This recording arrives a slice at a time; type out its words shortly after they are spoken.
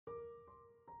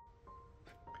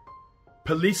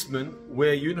Policemen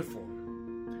wear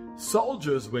uniform.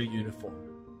 Soldiers wear uniform.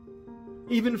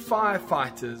 Even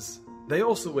firefighters, they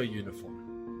also wear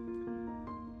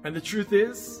uniform. And the truth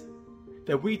is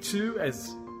that we too,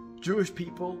 as Jewish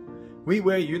people, we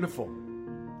wear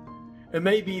uniform. It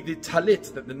may be the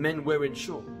talit that the men wear in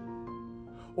shul,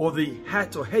 or the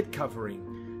hat or head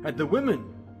covering that the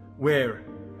women wear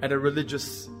at a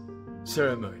religious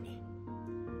ceremony.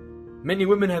 Many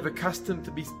women have a custom to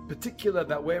be particular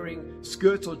about wearing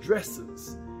skirts or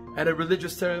dresses at a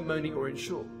religious ceremony or in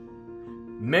shul.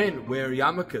 Men wear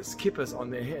yarmulkes, kippahs on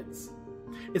their heads.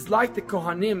 It's like the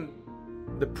Kohanim,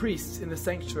 the priests in the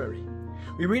sanctuary.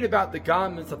 We read about the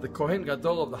garments of the Kohen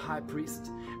Gadol, of the high priest,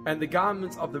 and the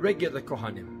garments of the regular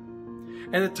Kohanim.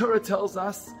 And the Torah tells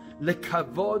us,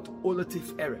 lekavod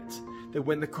uletiferet, that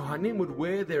when the Kohanim would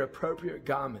wear their appropriate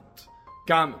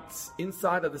garments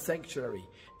inside of the sanctuary,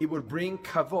 it would bring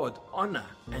kavod, honor,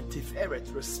 and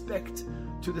tiferet, respect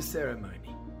to the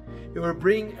ceremony. It would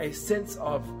bring a sense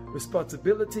of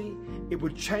responsibility. It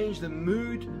would change the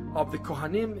mood of the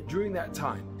Kohanim during that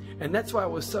time. And that's why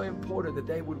it was so important that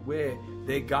they would wear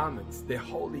their garments, their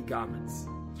holy garments.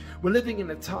 We're living in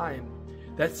a time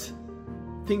that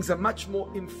things are much more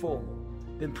informal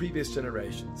than previous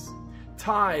generations.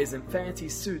 Ties and fancy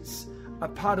suits are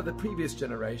part of the previous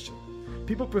generation.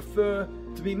 People prefer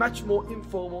to be much more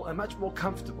informal and much more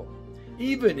comfortable,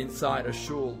 even inside a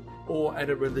shul or at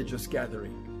a religious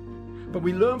gathering. But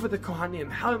we learn from the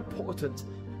Kohanim how important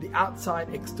the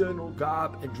outside external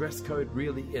garb and dress code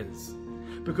really is.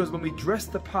 Because when we dress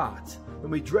the part,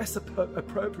 when we dress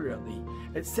appropriately,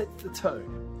 it sets the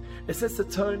tone. It sets the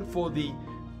tone for the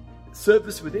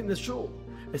service within the shul.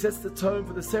 It sets the tone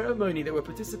for the ceremony that we're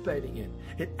participating in.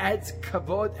 It adds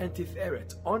kavod and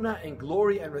tiferet, honor and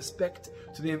glory and respect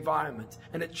to the environment.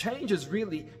 And it changes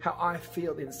really how I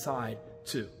feel inside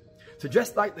too. So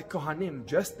just like the Kohanim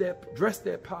dress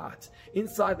their part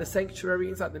inside the sanctuary,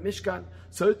 inside the Mishkan,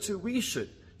 so too we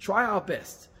should try our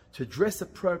best to dress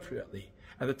appropriately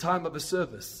at the time of a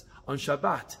service, on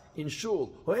Shabbat, in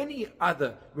shul, or any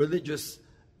other religious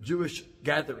Jewish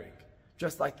gathering,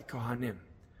 just like the Kohanim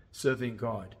serving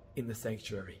God in the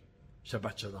sanctuary.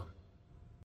 Shabbat Shalom.